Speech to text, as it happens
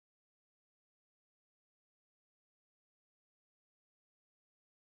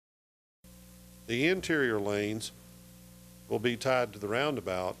The interior lanes will be tied to the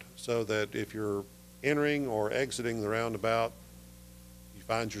roundabout so that if you're entering or exiting the roundabout, you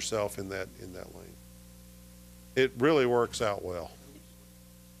find yourself in that lane. It really works out well.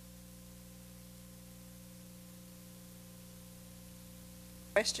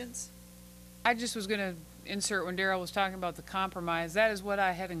 Questions? I just was going to insert when Darrell was talking about the compromise. That is what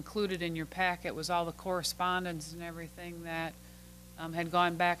I had included in your packet, was all the correspondence and everything that had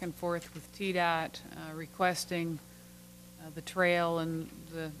gone back and forth with TDOT requesting the trail and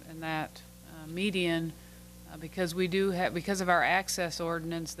that median, because we do have, because of our access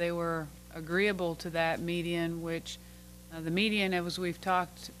ordinance, they were agreeable to that median, which the median, as we've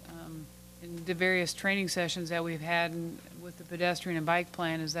talked in the various training sessions that we've had with the pedestrian and bike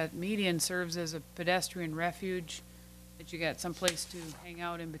plan, is that median serves as a pedestrian refuge, that you got some place to hang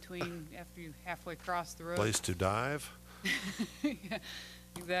out in between after you halfway cross the road. Place to dive. Yeah,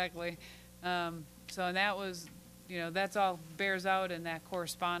 exactly. So, and that was, you know, that's all bears out in that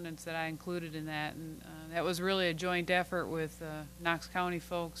correspondence that I included in that. And that was really a joint effort with Knox County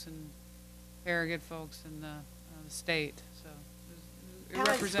folks and Farragut folks and the state. So it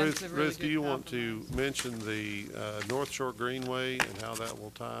represents a really Ruth, good do you want compromise. to mention the Northshore Greenway and how that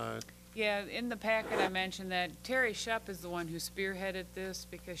will tie? Yeah, in the packet I mentioned that Terry Shupp is the one who spearheaded this,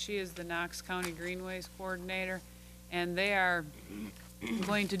 because she is the Knox County Greenways coordinator, and they are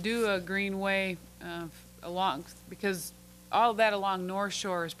going to do a greenway along, because all that along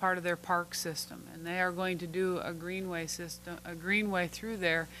Northshore is part of their park system, and they are going to do a greenway system, a greenway through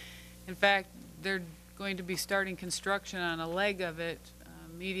there. In fact, they're going to be starting construction on a leg of it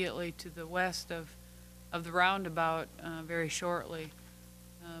immediately to the west of the roundabout very shortly.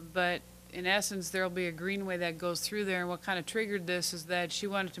 But in essence, there'll be a greenway that goes through there, and what kind of triggered this is that she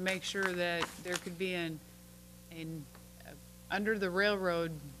wanted to make sure that there could be an under the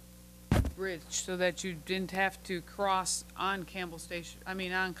railroad bridge, so that you didn't have to cross on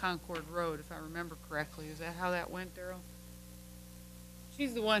on Concord Road, if I remember correctly. Is that how that went, Darrell?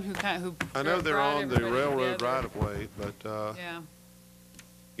 She's the one who I know they're on the railroad right-of-way, but yeah,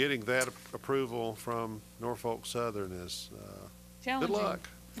 getting that approval from Norfolk Southern is good challenging. luck.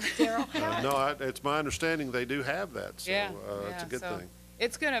 Darrell, No, it's my understanding they do have that, so it's a good so thing.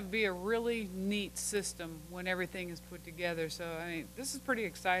 it's going to be a really neat system when everything is put together. So I mean, this is pretty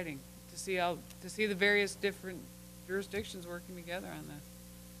exciting to see the various different jurisdictions working together on this.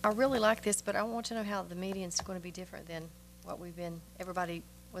 I really like this, but I want to know how the median's going to be different than what everybody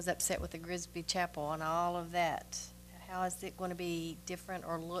was upset with the Grisby Chapel and all of that. How is it going to be different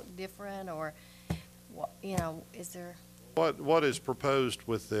or look different, or what, is there? What is proposed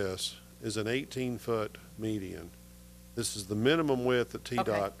with this is an 18-foot median. This is the minimum width that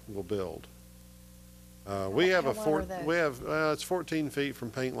TDOT will build. We have it's 14 feet from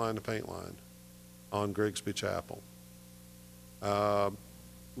paint line to paint line on Grigsby Chapel.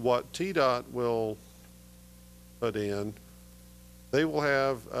 What TDOT will put in, they will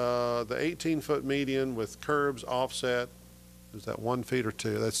have the 18-foot median with curbs offset. Is that 1 feet or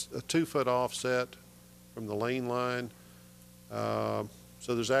 2? That's a 2-foot offset from the lane line.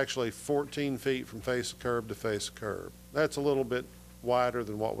 So there's actually 14 feet from face of curb to face of curb. That's a little bit wider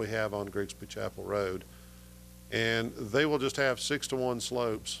than what we have on Grigsby Chapel Road. And they will just have 6-to-1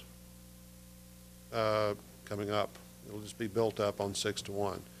 slopes coming up. It'll just be built up on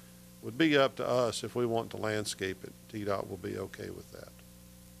 6-to-1. It would be up to us if we want to landscape it. TDOT will be okay with that.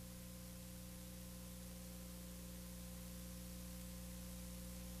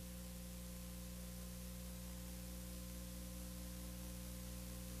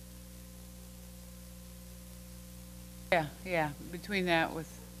 Yeah, between that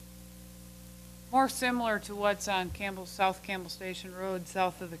with more similar to what's on South Campbell Station Road,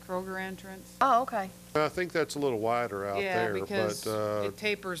 south of the Kroger entrance. Oh, okay. I think that's a little wider out there, because but it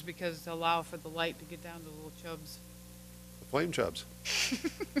tapers because to allow for the light to get down to the little chubs. flame chubs.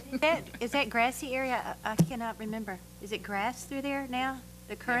 Is that grassy area? I cannot remember. Is it grass through there now?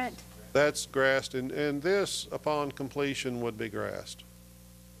 The current? That's grassed, and this, upon completion, would be grassed.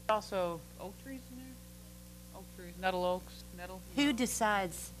 Also oak trees in there? Oak trees, nettle. Who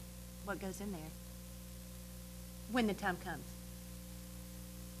decides what goes in there when the time comes?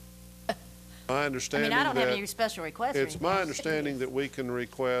 My understanding I don't have that any special requests. it's my understanding that we can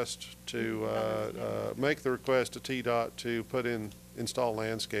request to make the request to TDOT to install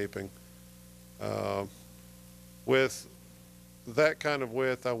landscaping. With that kind of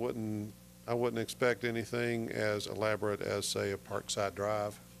width, I wouldn't expect anything as elaborate as, say, a Parkside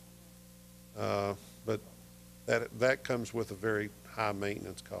Drive. But that comes with a very high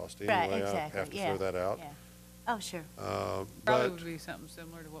maintenance cost anyway. Right, exactly. I have to throw that out. Oh, sure, Probably But, would be something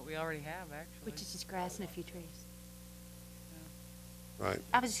similar to what we already have, actually. which is just grass and a few trees. right,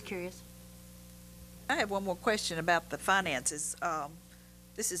 I was just curious. I have one more question about the finances.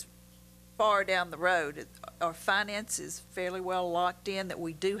 This is far down the road. Are finances fairly well locked in that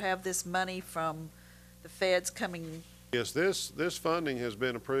we do have this money from the feds coming? yes, this funding has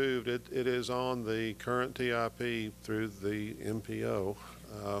been approved. It is on the current TIP through the MPO.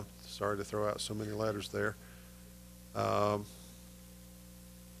 Sorry to throw out so many letters there.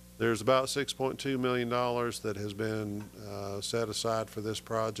 There's about $6.2 million that has been set aside for this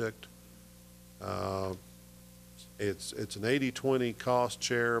project. It's an 80-20 cost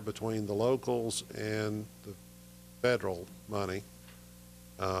share between the locals and the federal money.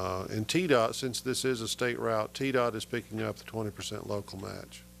 And TDOT, since this is a state route, TDOT is picking up the 20% local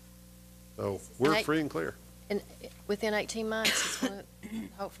match. So we're And free and clear. And within 18 months, it's gonna,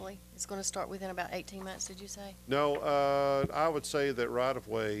 hopefully, it's gonna start within about 18 months, did you say? No, I would say that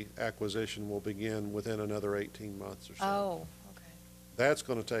right-of-way acquisition will begin within another 18 months or so. Oh, okay. That's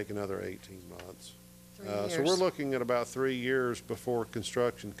going to take another 18 months. 3 So years. we're looking at about 3 years before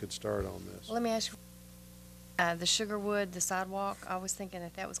construction could start on this. Let me ask you, the Sugarwood, the sidewalk, I was thinking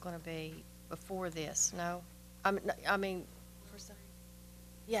that was gonna be before this, no? I mean,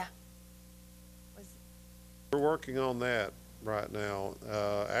 yeah. We're working on that right now.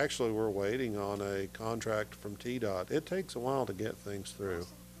 Actually, we're waiting on a contract from TDOT. It takes a while to get things through.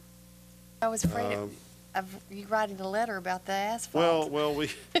 I was afraid Um, of you writing a letter about the asphalt. Well, we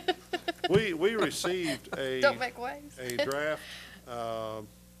received Don't make waves. a draft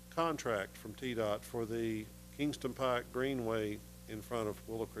contract from TDOT for the Kingston Pike Greenway in front of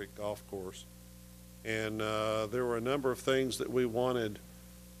Willow Creek Golf Course. And there were a number of things that we wanted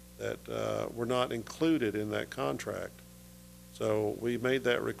that were not included in that contract. So we made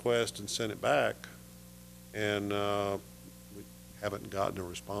that request and sent it back, and we haven't gotten a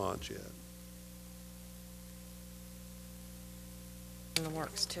response yet. In the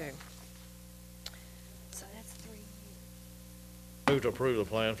works, too. So that's 3 years. Move to approve the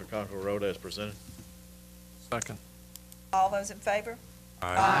plan for Concord Road as presented. Second. All those in favor?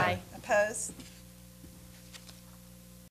 Aye. Opposed?